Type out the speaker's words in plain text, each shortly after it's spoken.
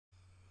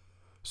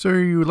So are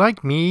you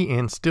like me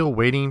and still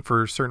waiting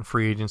for certain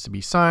free agents to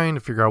be signed to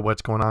figure out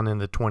what's going on in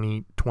the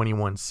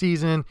 2021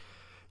 season?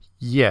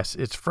 Yes,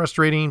 it's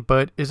frustrating,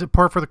 but is it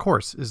par for the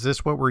course? Is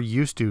this what we're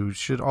used to?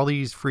 Should all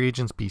these free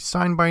agents be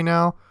signed by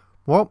now?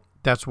 Well,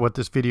 that's what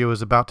this video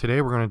is about today.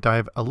 We're going to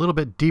dive a little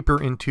bit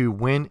deeper into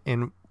when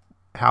and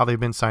how they've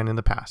been signed in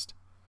the past.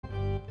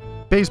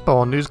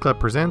 Baseball News Club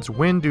presents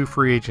When Do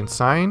Free Agents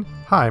Sign?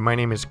 Hi, my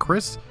name is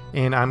Chris,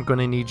 and I'm going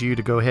to need you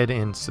to go ahead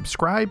and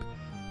subscribe,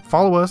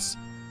 follow us,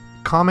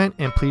 comment,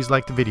 and please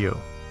like the video.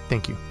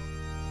 Thank you.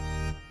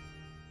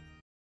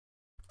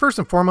 First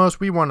and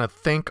foremost, we want to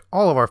thank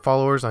all of our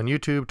followers on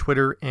YouTube,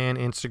 Twitter, and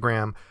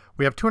Instagram.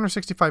 We have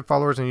 265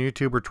 followers on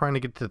YouTube. We're trying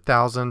to get to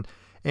 1,000.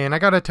 And I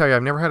got to tell you,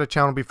 I've never had a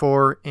channel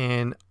before.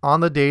 And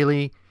on the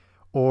daily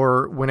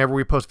or whenever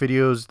we post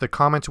videos, the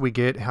comments we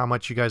get, how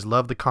much you guys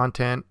love the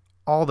content,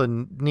 all the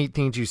neat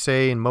things you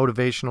say and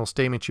motivational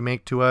statements you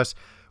make to us,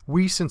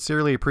 we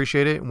sincerely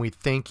appreciate it. And we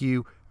thank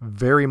you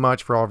very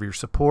much for all of your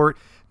support.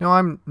 Now,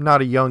 I'm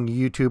not a young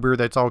YouTuber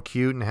that's all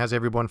cute and has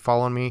everyone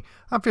following me.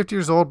 I'm 50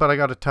 years old, but I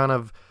got a ton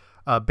of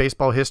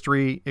baseball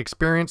history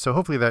experience, so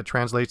hopefully that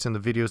translates in the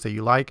videos that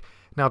you like.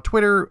 Now,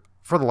 Twitter,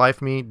 for the life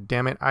of me,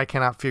 damn it, I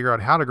cannot figure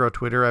out how to grow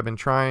Twitter. I've been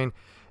trying,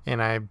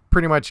 and I've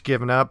pretty much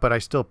given up, but I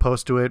still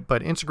post to it.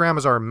 But Instagram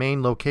is our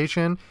main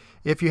location.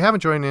 If you haven't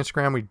joined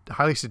Instagram, we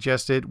highly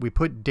suggest it. We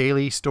put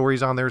daily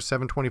stories on there,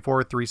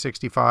 7/24,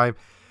 365.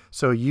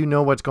 So you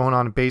know what's going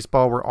on in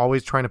baseball. We're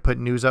always trying to put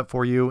news up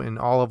for you in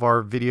all of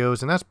our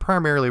videos, and that's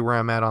primarily where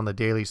I'm at on the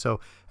daily. So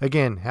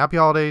again, happy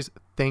holidays.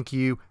 Thank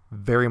you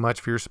very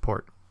much for your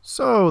support.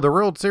 So the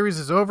World Series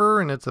is over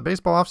and it's the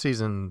baseball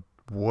offseason.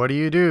 What do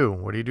you do?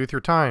 What do you do with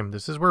your time?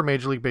 This is where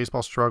Major League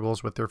Baseball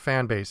struggles with their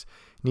fan base.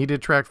 Need to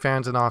attract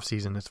fans in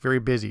offseason. It's very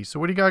busy. So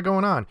what do you got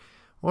going on?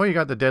 Well, you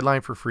got the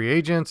deadline for free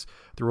agents,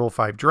 the Rule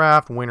 5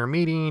 draft, winter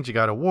meetings, you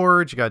got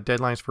awards, you got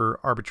deadlines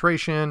for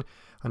arbitration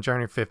on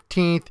January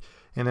 15th.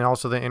 And then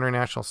also the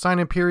international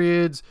sign-in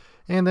periods,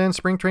 and then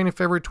spring training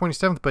February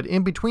 27th. But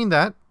in between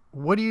that,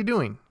 what are you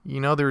doing?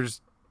 You know,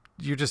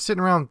 you're just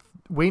sitting around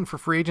waiting for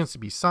free agents to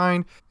be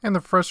signed. And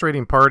the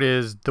frustrating part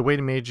is the way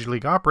the Major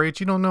League operates,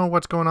 you don't know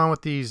what's going on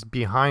with these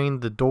behind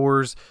the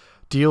doors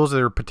deals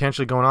that are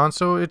potentially going on.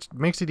 So it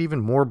makes it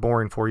even more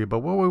boring for you.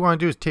 But what we want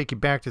to do is take you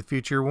back to the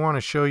future. We want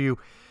to show you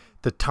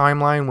the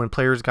timeline when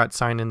players got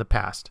signed in the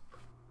past.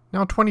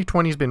 Now,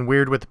 2020 has been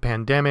weird with the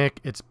pandemic.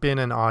 It's been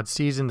an odd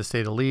season, to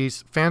say the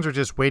least. Fans are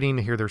just waiting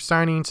to hear their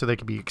signing so they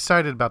can be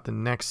excited about the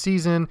next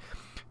season.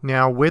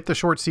 Now, with the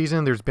short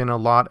season, there's been a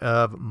lot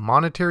of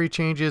monetary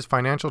changes,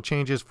 financial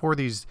changes for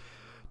these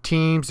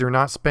teams. They're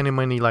not spending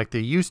money like they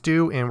used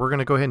to, and we're going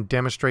to go ahead and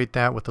demonstrate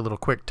that with a little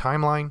quick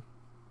timeline.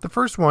 The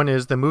first one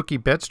is the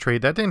Mookie Betts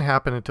trade. That didn't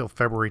happen until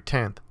February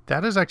 10th.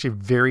 That is actually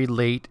very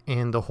late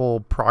in the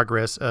whole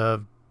progress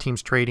of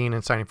teams trading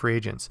and signing free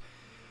agents.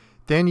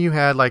 Then you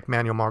had like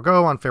Manuel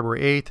Margot on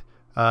February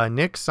 8th.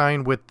 Nick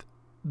signed with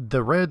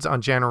the Reds on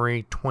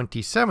January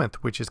 27th,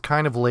 which is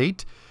kind of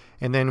late.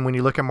 And then when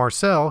you look at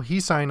Marcell, he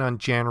signed on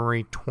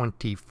January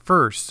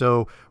 21st.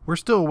 So we're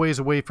still a ways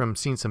away from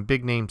seeing some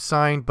big names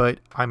signed, but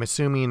I'm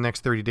assuming in the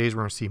next 30 days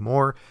we're going to see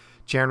more.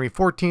 January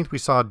 14th, we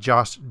saw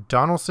Josh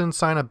Donaldson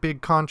sign a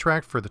big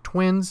contract for the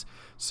Twins.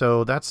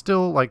 So that's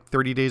still like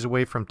 30 days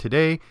away from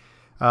today.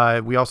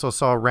 We also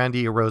saw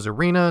Randy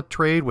Arozarena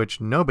trade,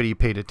 which nobody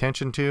paid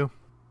attention to.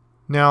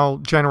 Now,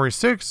 January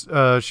 6th,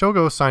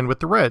 Shogo signed with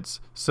the Reds.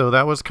 So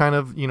that was kind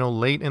of,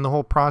 late in the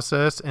whole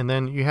process. And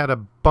then you had a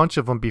bunch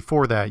of them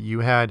before that.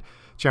 You had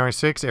January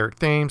 6th, Eric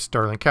Thames,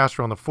 Starlin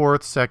Castro on the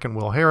 4th, 2nd,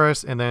 Will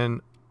Harris, and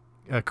then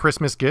a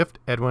Christmas gift,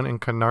 Edwin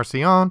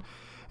Encarnacion,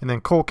 and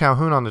then Cole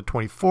Calhoun on the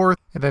 24th.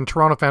 And then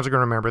Toronto fans are going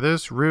to remember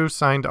this. Rue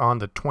signed on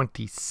the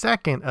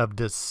 22nd of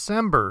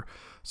December.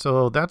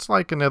 So that's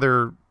like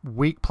another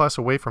week plus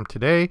away from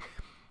today.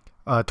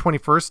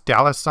 21st,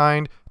 Dallas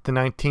signed. The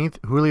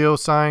 19th, Julio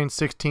signed.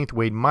 16th,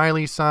 Wade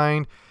Miley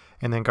signed.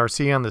 And then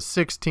Garcia on the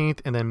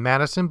 16th. And then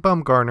Madison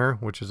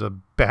Bumgarner, which is a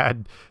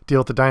bad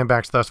deal with the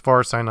Diamondbacks thus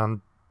far, signed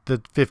on the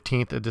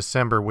 15th of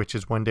December, which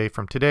is one day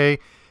from today.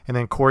 And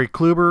then Corey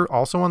Kluber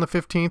also on the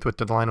 15th with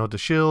Delino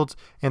DeShields.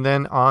 And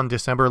then on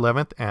December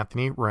 11th,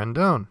 Anthony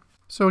Rendon.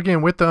 So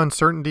again, with the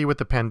uncertainty with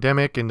the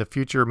pandemic and the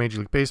future of Major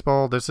League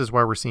Baseball, this is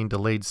why we're seeing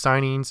delayed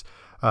signings.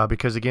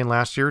 Because again,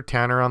 last year,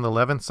 Tanner on the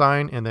 11th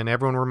signed, and then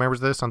everyone remembers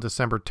this on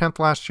December 10th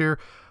last year.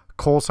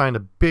 Cole signed a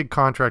big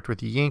contract with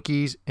the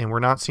Yankees, and we're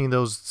not seeing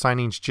those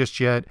signings just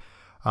yet.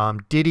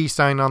 Diddy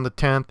signed on the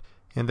 10th,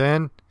 and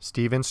then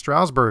Steven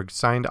Strasburg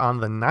signed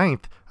on the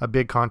 9th, a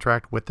big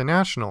contract with the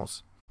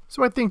Nationals.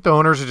 So I think the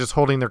owners are just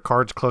holding their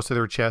cards close to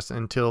their chest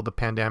until the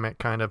pandemic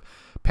kind of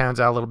pans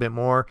out a little bit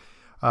more.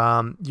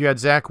 You had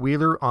Zach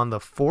Wheeler on the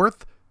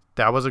 4th.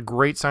 That was a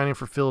great signing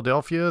for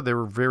Philadelphia. They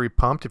were very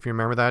pumped, if you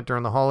remember that,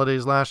 during the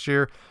holidays last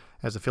year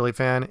as a Philly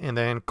fan. And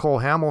then Cole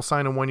Hamel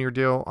signed a one-year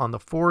deal on the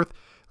 4th.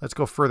 Let's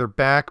go further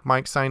back.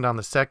 Mike signed on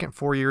the 2nd,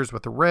 4 years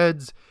with the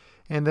Reds.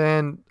 And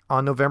then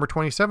on November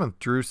 27th,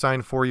 Drew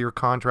signed a 4-year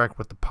contract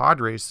with the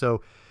Padres.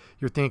 So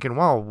you're thinking,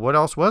 well, what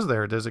else was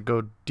there? Does it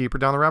go deeper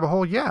down the rabbit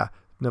hole? Yeah.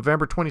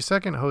 November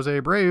 22nd,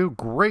 Jose Abreu,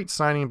 great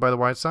signing by the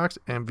White Sox,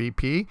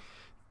 MVP.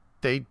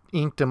 They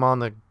inked him on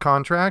the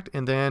contract.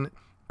 And then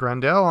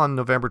Grandal on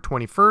November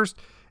 21st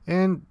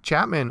and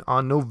Chapman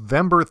on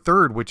November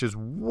 3rd, which is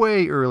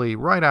way early,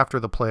 right after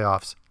the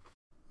playoffs.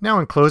 Now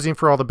in closing,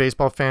 for all the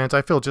baseball fans,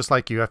 I feel just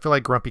like you. I feel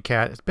like Grumpy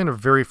Cat. It's been a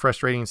very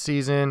frustrating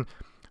season.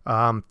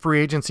 Free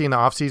agency in the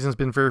offseason has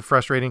been very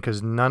frustrating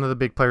because none of the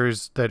big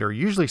players that are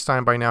usually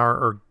signed by now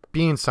are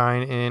being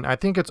signed. And I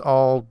think it's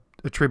all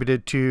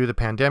attributed to the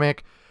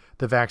pandemic,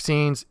 the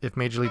vaccines. If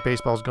Major League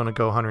Baseball is going to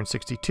go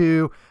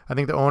 162, I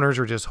think the owners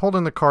are just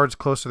holding the cards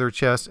close to their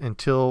chest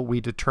until we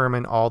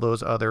determine all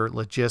those other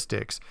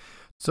logistics.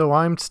 So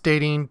I'm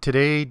stating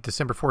today,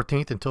 December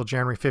 14th until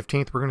January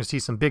 15th, we're going to see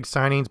some big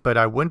signings, but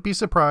I wouldn't be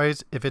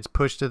surprised if it's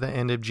pushed to the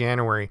end of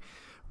January.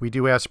 We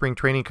do have spring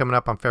training coming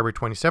up on February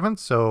 27th,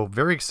 so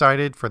very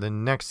excited for the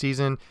next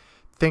season.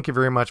 Thank you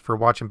very much for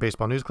watching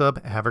Baseball News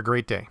Club. Have a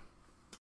great day.